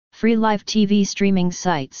Free live TV streaming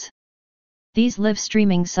sites. These live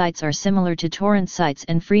streaming sites are similar to torrent sites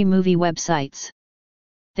and free movie websites.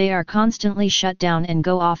 They are constantly shut down and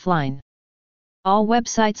go offline. All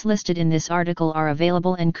websites listed in this article are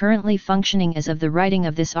available and currently functioning as of the writing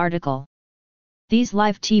of this article. These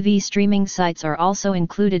live TV streaming sites are also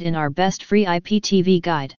included in our Best Free IPTV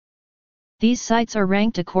Guide. These sites are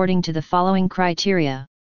ranked according to the following criteria.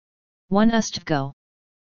 1. USTVGO.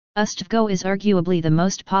 USTVGO is arguably the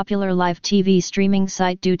most popular live TV streaming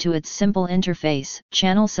site due to its simple interface,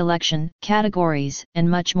 channel selection, categories, and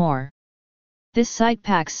much more. This site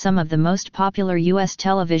packs some of the most popular US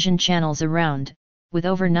television channels around, with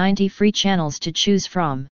over 90 free channels to choose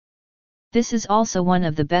from. This is also one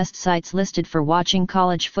of the best sites listed for watching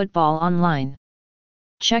college football online.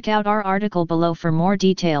 Check out our article below for more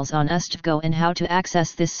details on USTVGO and how to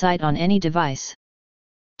access this site on any device.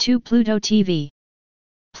 2. Pluto TV.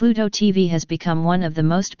 Pluto TV has become one of the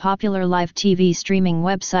most popular live TV streaming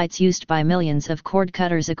websites used by millions of cord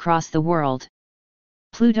cutters across the world.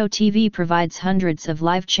 Pluto TV provides hundreds of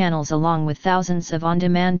live channels along with thousands of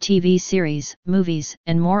on-demand TV series, movies,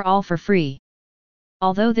 and more, all for free.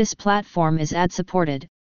 Although this platform is ad-supported,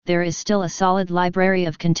 there is still a solid library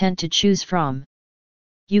of content to choose from.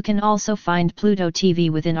 You can also find Pluto TV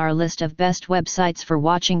within our list of best websites for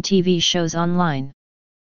watching TV shows online.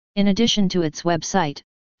 In addition to its website,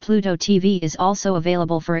 Pluto TV is also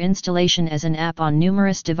available for installation as an app on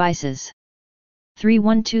numerous devices. 3.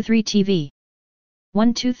 123 TV.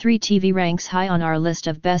 123 TV ranks high on our list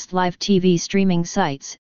of best live TV streaming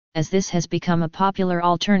sites, as this has become a popular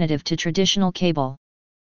alternative to traditional cable.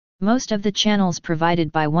 Most of the channels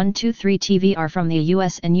provided by 123 TV are from the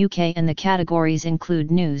US and UK, and the categories include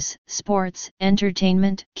news, sports,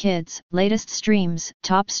 entertainment, kids, latest streams,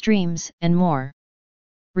 top streams, and more.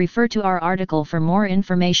 Refer to our article for more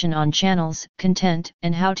information on channels, content,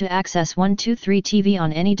 and how to access 123 TV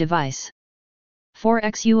on any device. 4.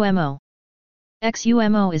 XUMO.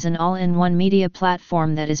 XUMO is an all-in-one media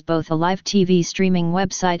platform that is both a live TV streaming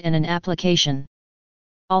website and an application.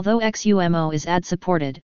 Although XUMO is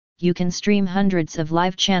ad-supported, you can stream hundreds of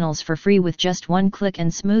live channels for free with just one click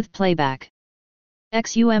and smooth playback.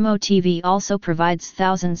 XUMO TV also provides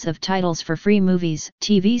thousands of titles for free: movies,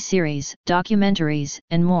 TV series, documentaries,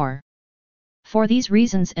 and more. For these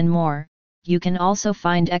reasons and more, you can also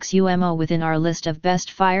find XUMO within our list of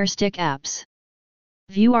best Fire Stick apps.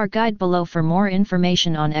 View our guide below for more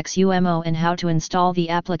information on XUMO and how to install the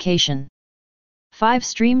application. 5.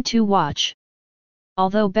 Stream2Watch.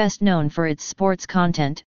 Although best known for its sports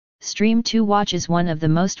content, Stream2Watch is one of the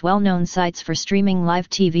most well-known sites for streaming live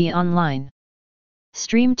TV online.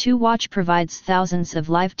 Stream2Watch provides thousands of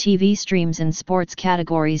live TV streams in sports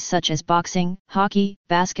categories such as boxing, hockey,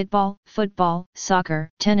 basketball, football, soccer,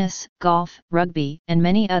 tennis, golf, rugby, and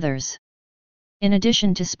many others. In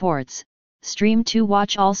addition to sports,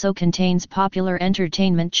 Stream2Watch also contains popular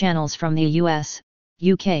entertainment channels from the US,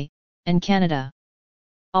 UK, and Canada.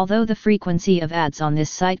 Although the frequency of ads on this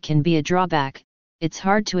site can be a drawback, it's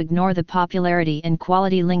hard to ignore the popularity and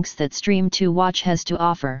quality links that Stream2Watch has to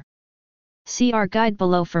offer. See our guide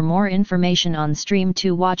below for more information on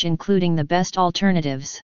Stream2Watch, including the best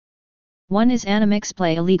alternatives. 1. Is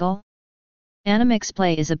animixplay illegal?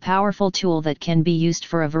 Animixplay is a powerful tool that can be used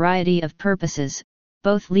for a variety of purposes,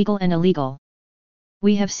 both legal and illegal.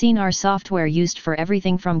 We have seen our software used for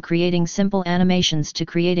everything from creating simple animations to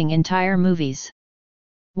creating entire movies.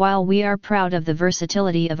 While we are proud of the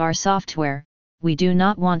versatility of our software, we do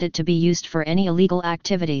not want it to be used for any illegal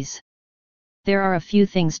activities. There are a few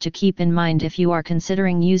things to keep in mind if you are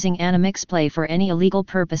considering using animixplay for any illegal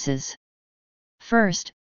purposes.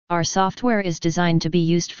 First, our software is designed to be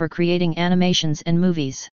used for creating animations and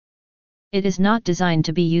movies. It is not designed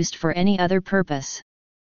to be used for any other purpose.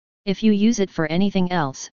 If you use it for anything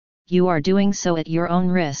else, you are doing so at your own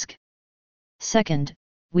risk. Second,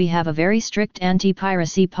 we have a very strict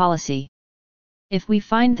anti-piracy policy. If we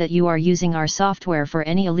find that you are using our software for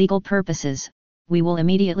any illegal purposes, we will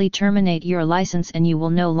immediately terminate your license and you will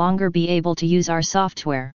no longer be able to use our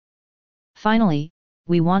software. Finally,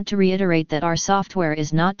 we want to reiterate that our software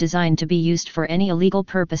is not designed to be used for any illegal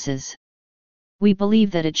purposes. We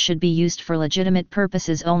believe that it should be used for legitimate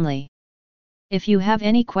purposes only. If you have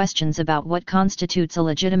any questions about what constitutes a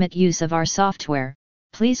legitimate use of our software,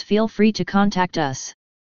 please feel free to contact us.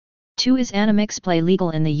 2. Is animixplay legal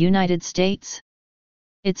in the United States?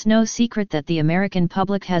 It's no secret that the American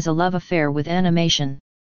public has a love affair with animation.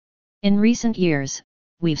 In recent years,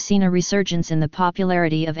 we've seen a resurgence in the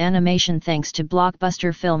popularity of animation thanks to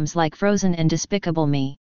blockbuster films like Frozen and Despicable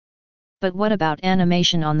Me. But what about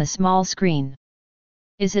animation on the small screen?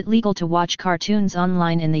 Is it legal to watch cartoons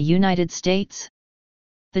online in the United States?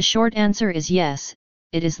 The short answer is yes,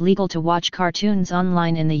 it is legal to watch cartoons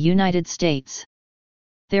online in the United States.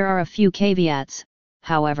 There are a few caveats,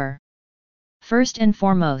 however. First and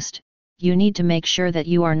foremost, you need to make sure that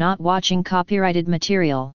you are not watching copyrighted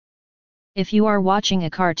material. If you are watching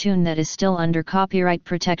a cartoon that is still under copyright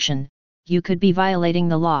protection, you could be violating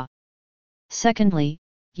the law. Secondly,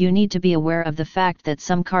 you need to be aware of the fact that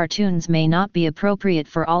some cartoons may not be appropriate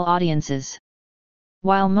for all audiences.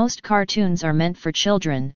 While most cartoons are meant for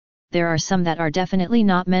children, there are some that are definitely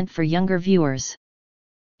not meant for younger viewers.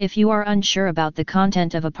 If you are unsure about the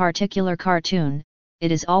content of a particular cartoon,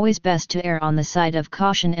 it is always best to err on the side of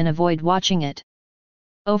caution and avoid watching it.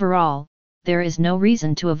 Overall, there is no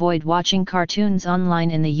reason to avoid watching cartoons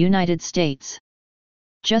online in the United States.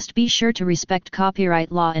 Just be sure to respect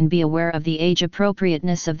copyright law and be aware of the age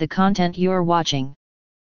appropriateness of the content you're watching.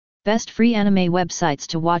 Best free anime websites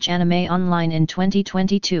to watch anime online in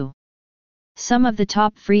 2022. Some of the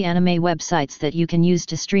top free anime websites that you can use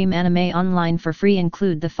to stream anime online for free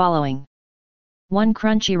include the following. 1.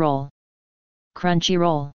 Crunchyroll.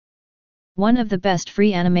 Crunchyroll. One of the best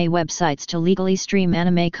free anime websites to legally stream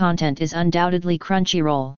anime content is undoubtedly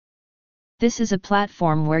Crunchyroll. This is a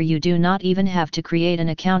platform where you do not even have to create an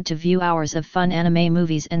account to view hours of fun anime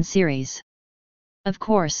movies and series. Of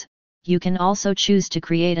course, you can also choose to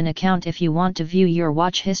create an account if you want to view your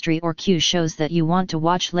watch history or queue shows that you want to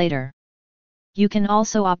watch later. You can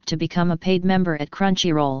also opt to become a paid member at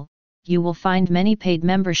Crunchyroll. You will find many paid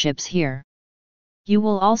memberships here. You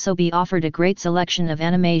will also be offered a great selection of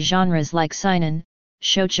anime genres like seinen,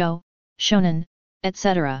 shoujo, shonen,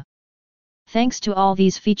 etc. Thanks to all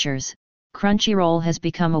these features, Crunchyroll has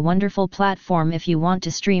become a wonderful platform if you want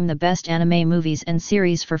to stream the best anime movies and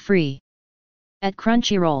series for free. At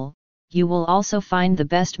Crunchyroll, you will also find the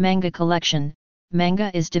best manga collection.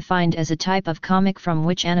 Manga is defined as a type of comic from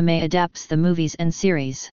which anime adapts the movies and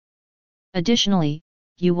series. Additionally,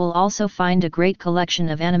 you will also find a great collection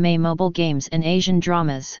of anime mobile games and Asian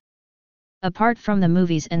dramas. Apart from the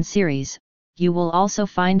movies and series, you will also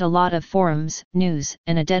find a lot of forums, news,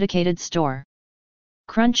 and a dedicated store.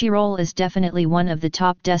 Crunchyroll is definitely one of the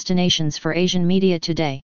top destinations for Asian media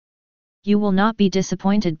today. You will not be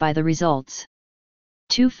disappointed by the results.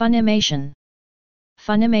 2. Funimation.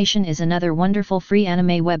 Funimation is another wonderful free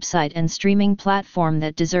anime website and streaming platform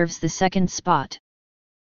that deserves the second spot.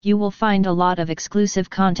 You will find a lot of exclusive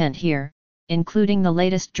content here, including the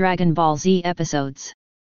latest Dragon Ball Z episodes.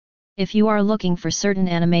 If you are looking for certain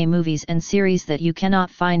anime movies and series that you cannot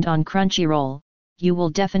find on Crunchyroll, you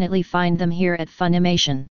will definitely find them here at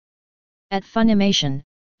Funimation. At Funimation,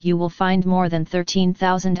 you will find more than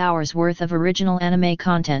 13,000 hours worth of original anime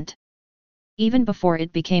content. Even before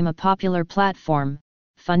it became a popular platform,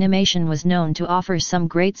 Funimation was known to offer some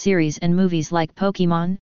great series and movies like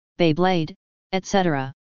Pokémon, Beyblade,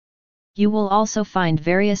 etc. You will also find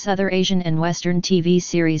various other Asian and Western TV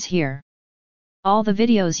series here. All the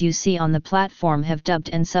videos you see on the platform have dubbed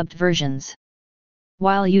and subbed versions.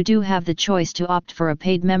 While you do have the choice to opt for a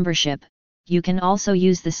paid membership, you can also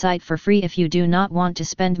use the site for free if you do not want to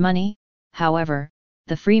spend money. However,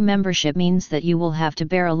 the free membership means that you will have to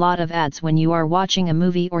bear a lot of ads when you are watching a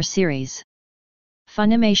movie or series.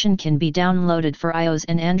 Funimation can be downloaded for iOS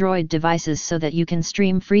and Android devices so that you can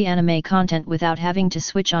stream free anime content without having to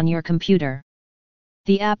switch on your computer.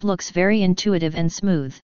 The app looks very intuitive and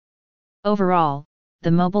smooth. Overall, the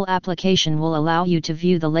mobile application will allow you to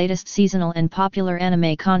view the latest seasonal and popular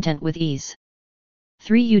anime content with ease.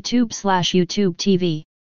 3. YouTube/YouTube TV.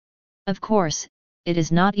 Of course, it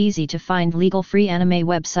is not easy to find legal free anime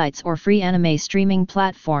websites or free anime streaming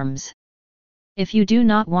platforms. If you do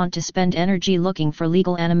not want to spend energy looking for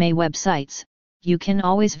legal anime websites, you can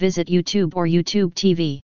always visit YouTube or YouTube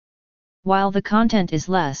TV. While the content is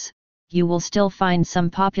less, you will still find some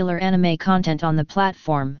popular anime content on the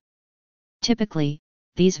platform. Typically,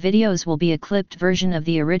 these videos will be a clipped version of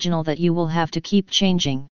the original that you will have to keep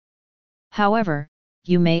changing. However,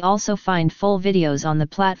 you may also find full videos on the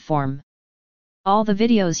platform. All the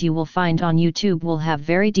videos you will find on YouTube will have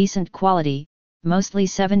very decent quality, mostly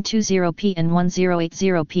 720p and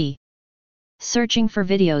 1080p. Searching for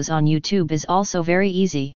videos on YouTube is also very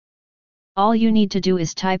easy. All you need to do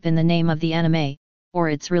is type in the name of the anime, or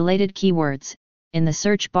its related keywords, in the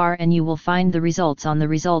search bar and you will find the results on the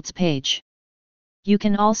results page. You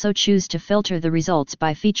can also choose to filter the results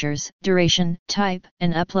by features, duration, type,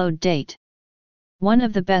 and upload date. One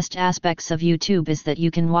of the best aspects of YouTube is that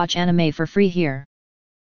you can watch anime for free here.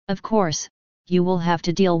 Of course, you will have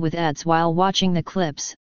to deal with ads while watching the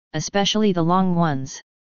clips, especially the long ones.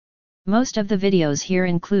 Most of the videos here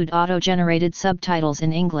include auto-generated subtitles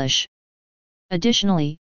in English.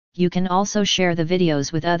 Additionally, you can also share the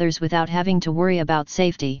videos with others without having to worry about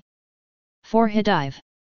safety. 4. Hidive.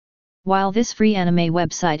 While this free anime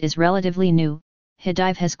website is relatively new,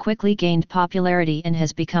 Hidive has quickly gained popularity and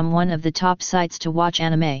has become one of the top sites to watch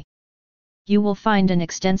anime. You will find an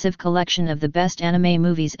extensive collection of the best anime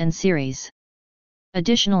movies and series.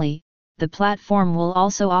 Additionally, the platform will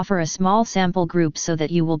also offer a small sample group so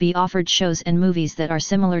that you will be offered shows and movies that are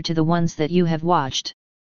similar to the ones that you have watched.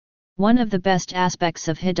 One of the best aspects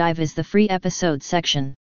of Hidive is the free episode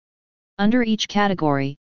section. Under each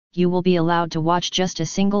category, you will be allowed to watch just a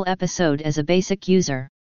single episode as a basic user.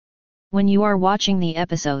 When you are watching the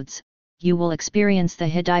episodes, you will experience the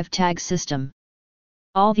Hidive tag system.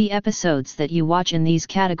 All the episodes that you watch in these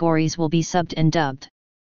categories will be subbed and dubbed.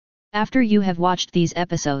 After you have watched these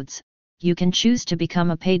episodes, you can choose to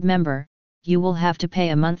become a paid member. You will have to pay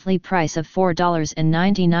a monthly price of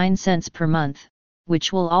 $4.99 per month,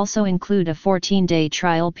 which will also include a 14-day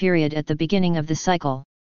trial period at the beginning of the cycle.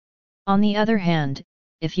 On the other hand,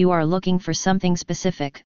 if you are looking for something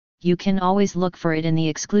specific, you can always look for it in the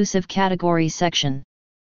exclusive category section.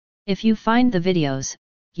 If you find the videos,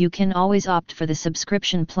 you can always opt for the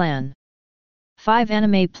subscription plan. 5.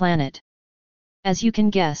 Anime Planet. As you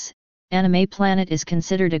can guess, Anime Planet is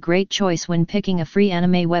considered a great choice when picking a free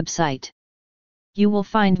anime website. You will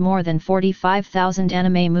find more than 45,000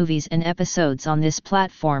 anime movies and episodes on this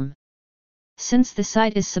platform. Since the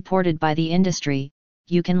site is supported by the industry,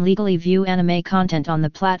 you can legally view anime content on the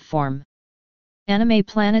platform. Anime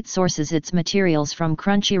Planet sources its materials from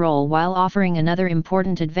Crunchyroll while offering another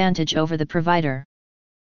important advantage over the provider.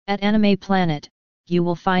 At Anime Planet, you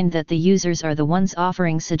will find that the users are the ones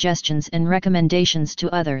offering suggestions and recommendations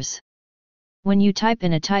to others. When you type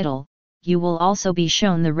in a title, you will also be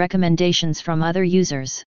shown the recommendations from other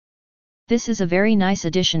users. This is a very nice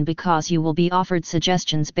addition because you will be offered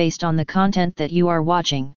suggestions based on the content that you are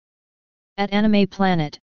watching. At Anime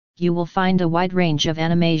Planet, you will find a wide range of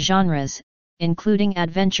anime genres, including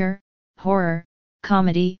adventure, horror,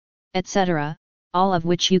 comedy, etc., all of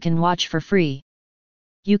which you can watch for free.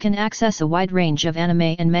 You can access a wide range of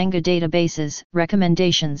anime and manga databases,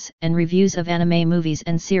 recommendations, and reviews of anime movies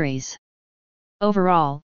and series.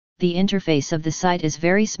 Overall, the interface of the site is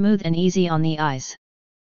very smooth and easy on the eyes.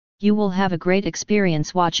 You will have a great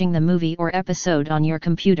experience watching the movie or episode on your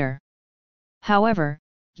computer. However,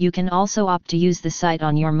 you can also opt to use the site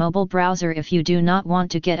on your mobile browser if you do not want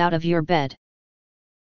to get out of your bed.